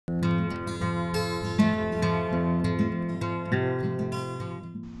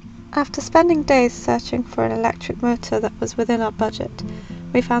After spending days searching for an electric motor that was within our budget,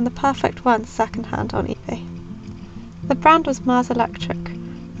 we found the perfect one second-hand on eBay. The brand was Mars Electric,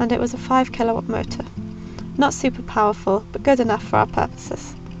 and it was a 5 kilowatt motor. Not super powerful, but good enough for our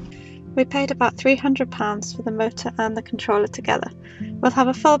purposes. We paid about £300 for the motor and the controller together. We'll have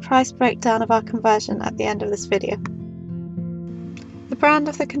a full price breakdown of our conversion at the end of this video. The brand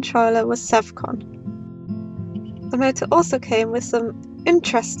of the controller was Sevcon. The motor also came with some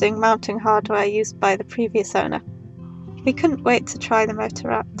interesting mounting hardware used by the previous owner. We couldn't wait to try the motor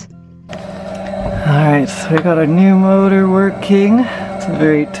out. Alright, so we got our new motor working. It's a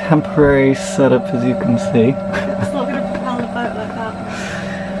very temporary setup, as you can see. It's not going to propel the boat like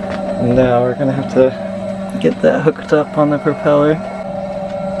that. Now we're going to have to get that hooked up on the propeller.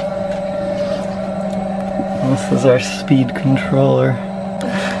 This is our speed controller,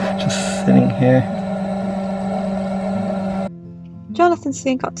 just sitting here. Jonathan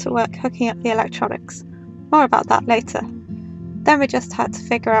soon got to work hooking up the electronics. More about that later. Then we just had to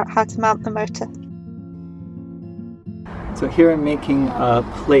figure out how to mount the motor. So here I'm making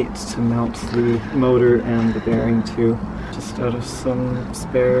plates to mount the motor and the bearing to, just out of some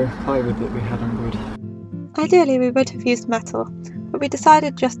spare plywood that we had on board. Ideally we would have used metal, but we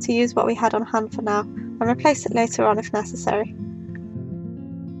decided just to use what we had on hand for now and replace it later on if necessary.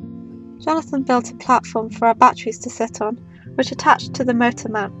 Jonathan built a platform for our batteries to sit on, which attached to the motor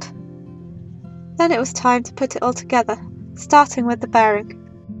mount. Then it was time to put it all together, starting with the bearing.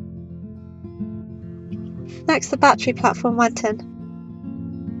 Next the battery platform went in,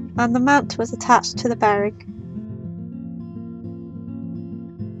 and the mount was attached to the bearing.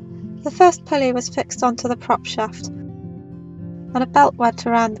 The first pulley was fixed onto the prop shaft, and a belt went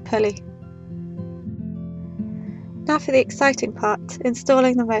around the pulley. Now for the exciting part,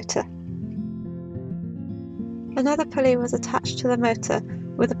 installing the motor. Another pulley was attached to the motor,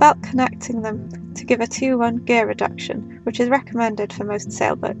 with a belt connecting them to give a 2-1 gear reduction, which is recommended for most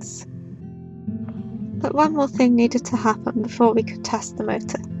sailboats. But one more thing needed to happen before we could test the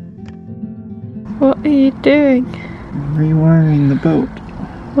motor. What are you doing? Rewiring the boat.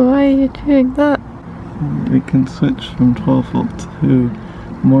 Why are you doing that? We can switch from 12 volts to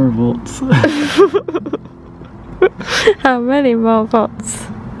more volts. How many more volts?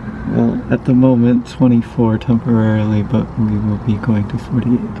 Well, at the moment 24 temporarily, but we will be going to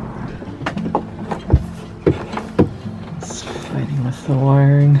 48. Just fighting with the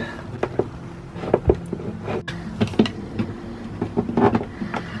wiring.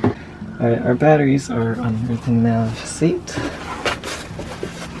 Alright, our batteries are under the nav seat.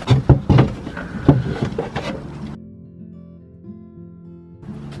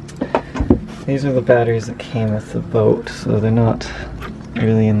 These are the batteries that came with the boat, so they're not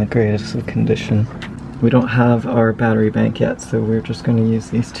really in the greatest of condition. We don't have our battery bank yet, so we're just going to use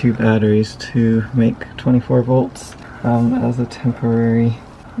these 2 batteries to make 24 volts as a temporary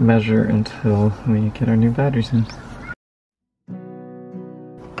measure until we get our new batteries in.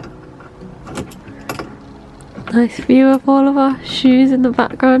 Nice view of all of our shoes in the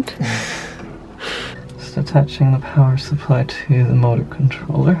background. Just attaching the power supply to the motor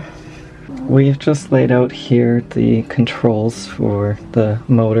controller. We've just laid out here the controls for the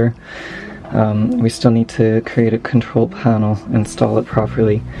motor. We still need to create a control panel, install it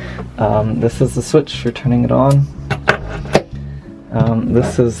properly. This is the switch for turning it on.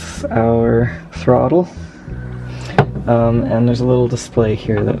 This is our throttle. And there's a little display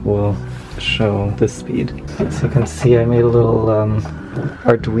here that will show the speed. So you can see I made a little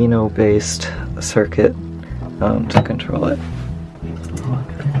Arduino based circuit to control it.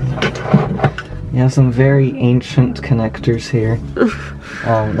 You have some very ancient connectors here.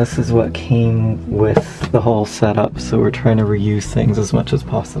 This is what came with the whole setup, so we're trying to reuse things as much as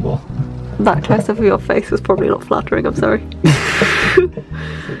possible. That close up of your face was probably not flattering, I'm sorry.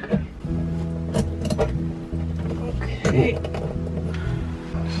 Okay.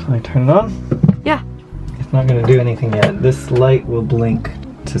 Shall I turn it on? Yeah. It's not going to do anything yet. This light will blink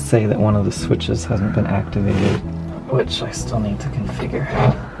to say that one of the switches hasn't been activated, which I still need to configure.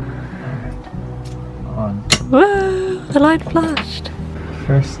 On. Whoa, the light flashed.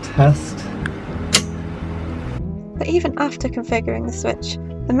 First test. But even after configuring the switch,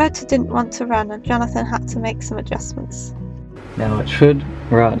 the motor didn't want to run and Jonathan had to make some adjustments. Now it should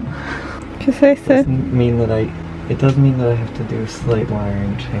run. You say so? It does mean that I have to do a slight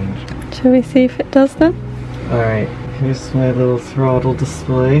wiring change. Shall we see if it does then? Alright, here's my little throttle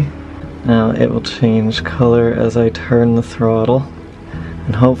display. Now it will change color as I turn the throttle,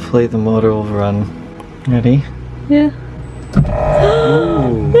 and hopefully the motor will run. Ready? Yeah.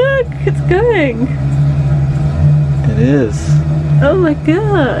 Look, it's going! It is. Oh my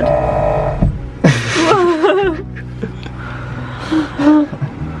god! Whoa!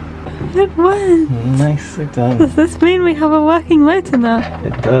 It went! Nicely done. Does this mean we have a working motor now?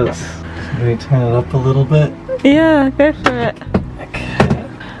 It does. Should we turn it up a little bit? Yeah, go for it. Okay.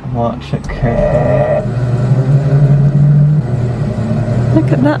 Watch it carefully.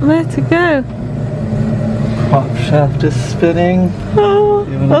 Look at that motor go! Prop shaft is spinning. Oh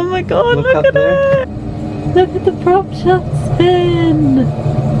my god, look at it! Look at the prop shaft spin!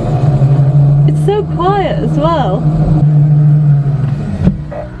 It's so quiet as well.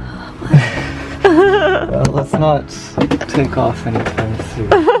 Well, let's not take off anytime soon.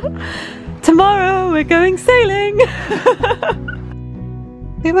 Tomorrow we're going sailing!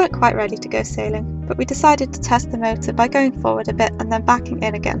 We weren't quite ready to go sailing, but we decided to test the motor by going forward a bit and then backing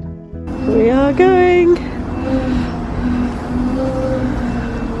in again. We are going!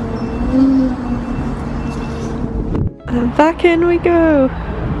 And back in we go!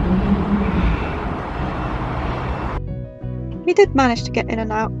 We did manage to get in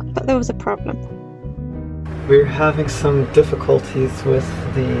and out, but there was a problem. We're having some difficulties with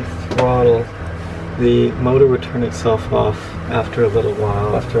the throttle. The motor would turn itself off after a little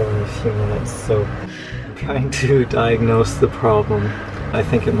while, after only a few minutes, so I'm trying to diagnose the problem. I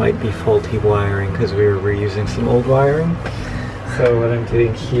think it might be faulty wiring because we were reusing some old wiring. So what I'm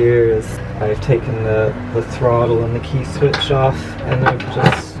doing here is I've taken the throttle and the key switch off, and I've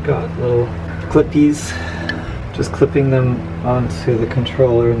just got little clippies, just clipping them onto the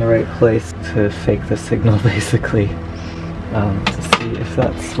controller in the right place to fake the signal basically, to see if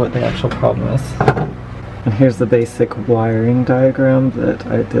that's what the actual problem is. And here's the basic wiring diagram that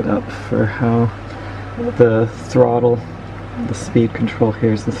I did up for how the throttle, the speed control,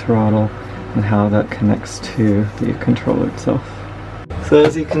 here's the throttle, and how that connects to the controller itself. So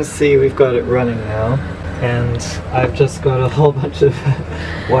as you can see, we've got it running now, and I've just got a whole bunch of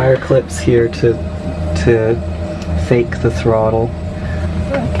wire clips here to fake the throttle.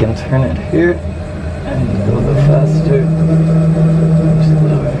 I can turn it here and go a bit faster.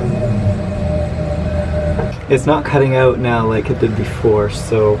 It's not cutting out now like it did before,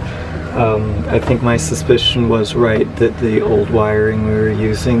 so I think my suspicion was right that the old wiring we were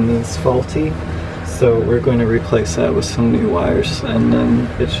using is faulty. So we're going to replace that with some new wires, and then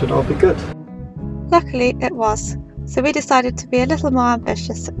it should all be good. Luckily it was, so we decided to be a little more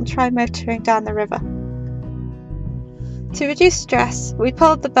ambitious and try motoring down the river. To reduce stress, we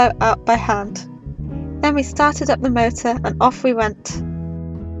pulled the boat out by hand. Then we started up the motor and off we went.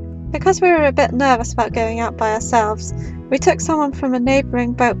 Because we were a bit nervous about going out by ourselves, we took someone from a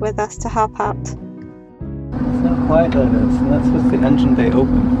neighbouring boat with us to help out. It's not quiet like this, and that's with the engine bay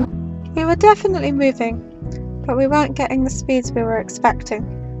open. We were definitely moving, but we weren't getting the speeds we were expecting.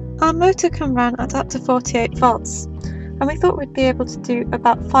 Our motor can run at up to 48 volts, and we thought we'd be able to do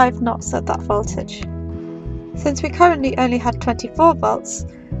about 5 knots at that voltage. Since we currently only had 24 volts,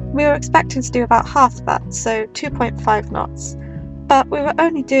 we were expecting to do about half that, so 2.5 knots, but we were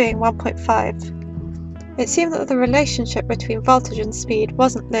only doing 1.5. It seemed that the relationship between voltage and speed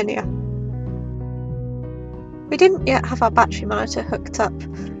wasn't linear. We didn't yet have our battery monitor hooked up,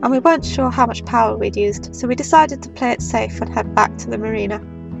 and we weren't sure how much power we'd used, so we decided to play it safe and head back to the marina.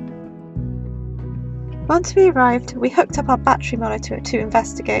 Once we arrived, we hooked up our battery monitor to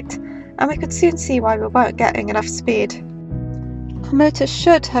investigate, and we could soon see why we weren't getting enough speed. Our motor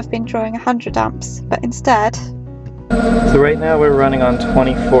should have been drawing 100 amps, but instead... So right now we're running on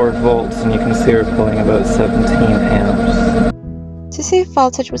 24 volts, and you can see we're pulling about 17 amps. To see if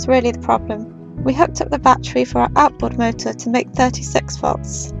voltage was really the problem, we hooked up the battery for our outboard motor to make 36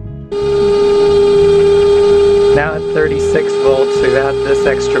 volts. Now at 36 volts, we've added this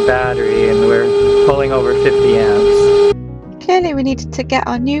extra battery and we're pulling over 50 amps. Clearly we needed to get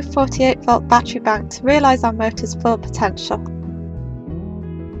our new 48 volt battery bank to realise our motor's full potential.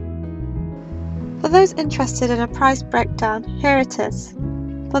 For those interested in a price breakdown, here it is.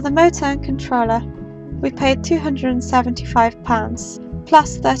 For the motor and controller, we paid £275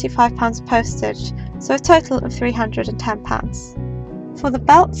 plus £35 postage, so a total of £310. For the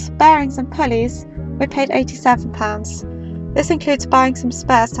belts, bearings and pulleys, we paid £87. This includes buying some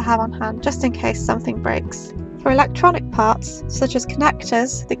spares to have on hand just in case something breaks. For electronic parts, such as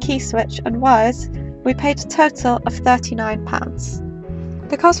connectors, the key switch and wires, we paid a total of £39.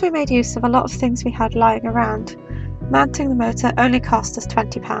 Because we made use of a lot of things we had lying around, mounting the motor only cost us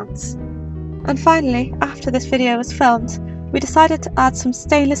 £20. And finally, after this video was filmed, we decided to add some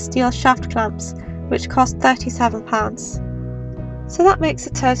stainless steel shaft clamps, which cost £37. So that makes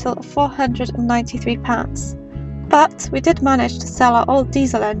a total of £493. But we did manage to sell our old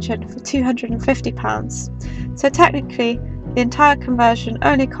diesel engine for £250. So technically, The entire conversion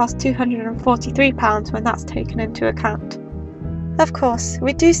only cost £243 when that's taken into account. Of course,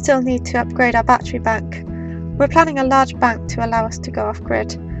 we do still need to upgrade our battery bank. We're planning a large bank to allow us to go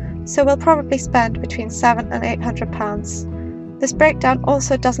off-grid, so we'll probably spend between £700 and £800. This breakdown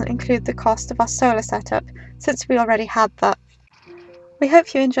also doesn't include the cost of our solar setup, since we already had that. We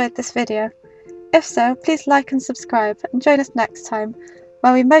hope you enjoyed this video. If so, please like and subscribe and join us next time,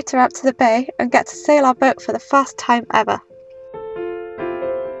 where we motor out to the bay and get to sail our boat for the first time ever.